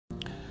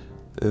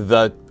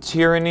The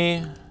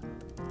Tyranny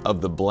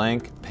of the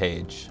Blank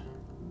Page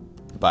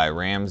by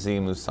Ramzi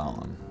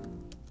Musallam.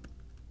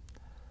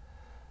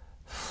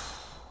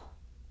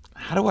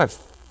 How do I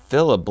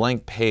fill a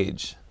blank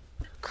page?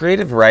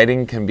 Creative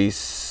writing can be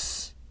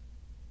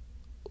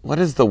what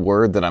is the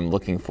word that I'm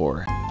looking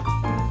for?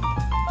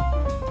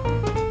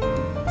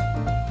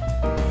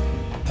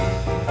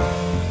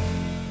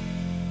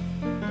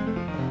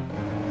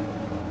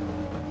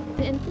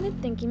 The Infinite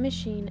Thinking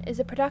Machine is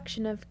a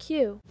production of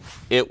Q.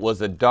 It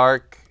was a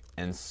dark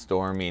and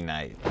stormy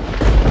night.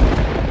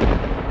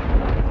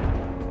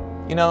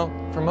 You know,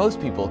 for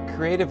most people,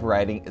 creative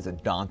writing is a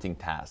daunting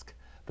task.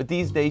 But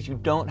these days, you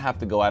don't have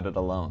to go at it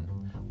alone.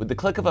 With the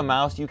click of a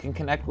mouse, you can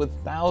connect with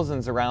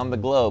thousands around the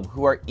globe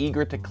who are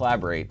eager to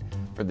collaborate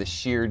for the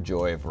sheer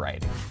joy of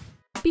writing.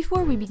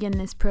 Before we begin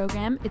this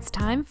program, it's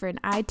time for an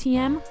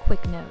ITM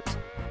quick note.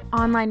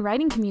 Online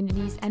writing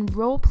communities and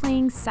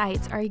role-playing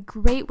sites are a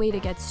great way to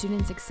get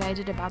students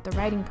excited about the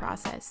writing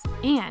process,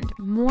 and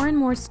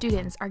more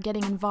students are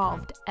getting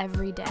involved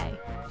every day.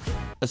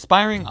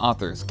 Aspiring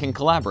authors can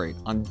collaborate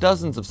on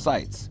dozens of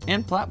sites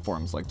and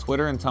platforms like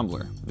Twitter and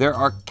Tumblr. There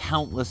are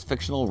countless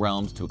fictional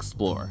realms to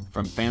explore,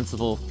 from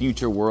fanciful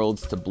future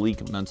worlds to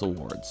bleak mental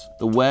wards.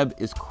 The web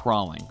is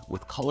crawling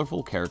with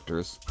colorful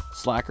characters,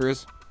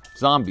 slackers,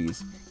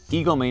 zombies,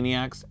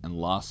 egomaniacs, and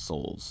lost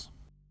souls.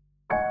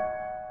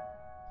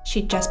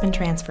 She'd just been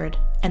transferred,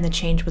 and the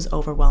change was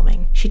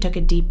overwhelming. She took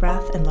a deep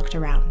breath and looked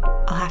around.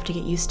 "I'll have to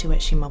get used to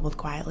it," she mumbled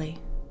quietly.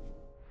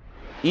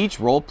 Each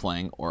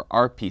role-playing or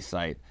RP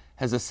site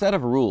has a set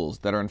of rules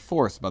that are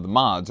enforced by the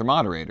mods or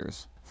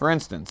moderators. For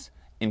instance,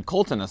 in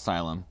Colton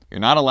Asylum, you're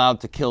not allowed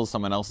to kill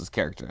someone else's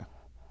character,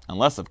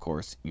 unless, of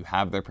course, you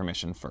have their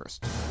permission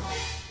first.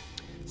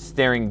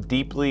 Staring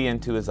deeply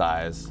into his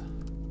eyes,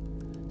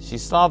 she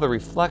saw the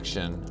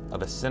reflection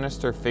of a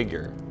sinister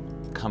figure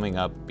coming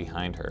up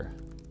behind her.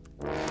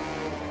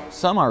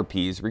 Some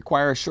RPs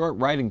require a short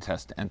writing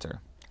test to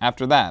enter.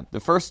 After that, the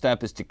first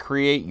step is to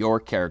create your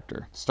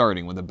character,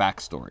 starting with a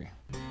backstory.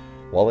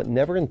 While it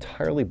never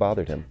entirely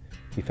bothered him,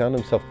 he found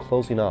himself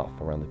closing off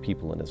around the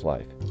people in his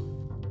life.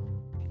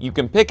 You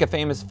can pick a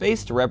famous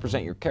face to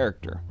represent your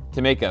character.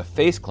 To make a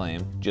face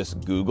claim,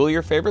 just Google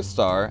your favorite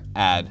star,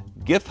 add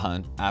GIF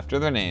hunt after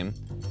their name,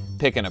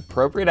 pick an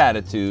appropriate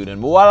attitude,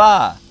 and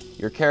voila!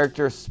 Your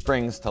character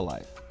springs to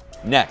life.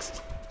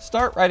 Next,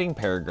 start writing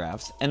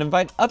paragraphs and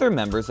invite other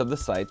members of the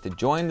site to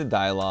join the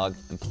dialogue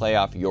and play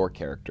off your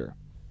character.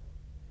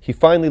 He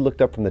finally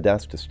looked up from the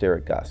desk to stare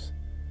at Gus.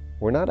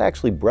 "We're not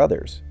actually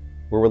brothers.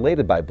 We're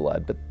related by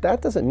blood, but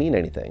that doesn't mean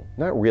anything.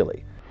 Not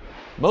really."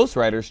 Most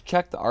writers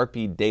check the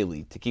RP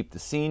daily to keep the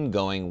scene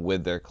going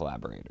with their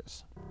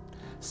collaborators.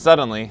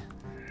 Suddenly,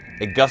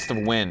 a gust of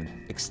wind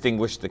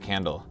extinguished the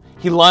candle.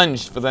 He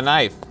lunged for the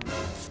knife.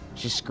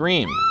 She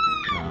screamed.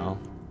 No.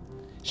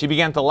 She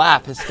began to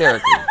laugh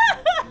hysterically.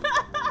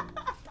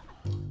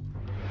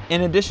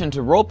 In addition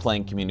to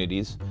role-playing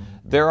communities,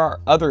 there are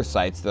other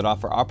sites that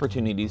offer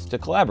opportunities to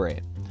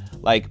collaborate,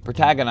 like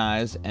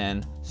Protagonize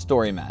and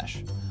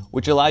StoryMash,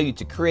 which allow you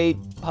to create,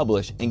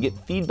 publish, and get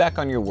feedback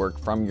on your work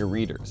from your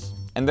readers.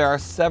 And there are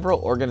several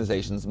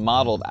organizations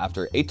modeled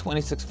after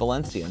 826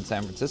 Valencia in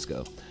San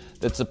Francisco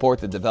that support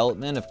the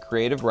development of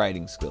creative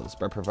writing skills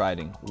by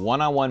providing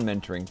one-on-one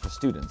mentoring for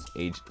students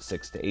aged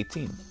 6 to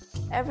 18.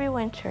 Every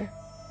winter,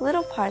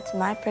 little parts of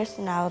my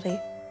personality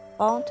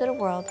fall into the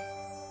world,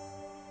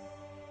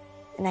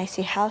 and I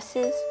see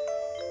houses,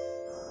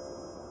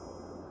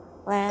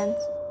 lands,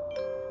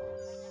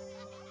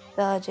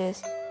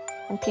 villages,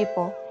 and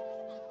people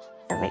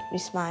that make me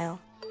smile.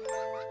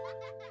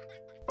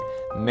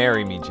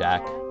 "Marry me,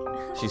 Jack,"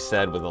 she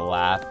said with a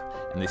laugh,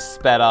 and they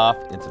sped off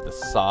into the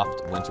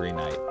soft, wintry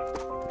night.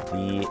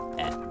 The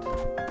end.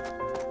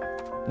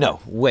 No,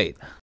 wait.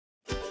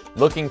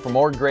 Looking for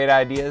more great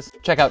ideas?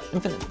 Check out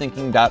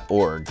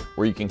infiniteThinking.org,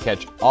 where you can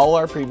catch all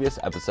our previous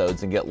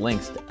episodes and get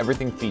links to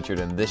everything featured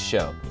in this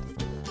show.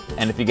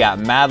 And if you got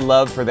mad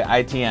love for the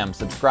ITM,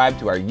 subscribe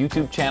to our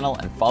YouTube channel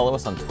and follow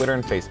us on Twitter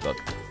and Facebook.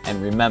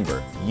 And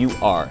remember, you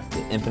are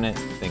the Infinite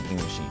Thinking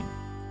Machine.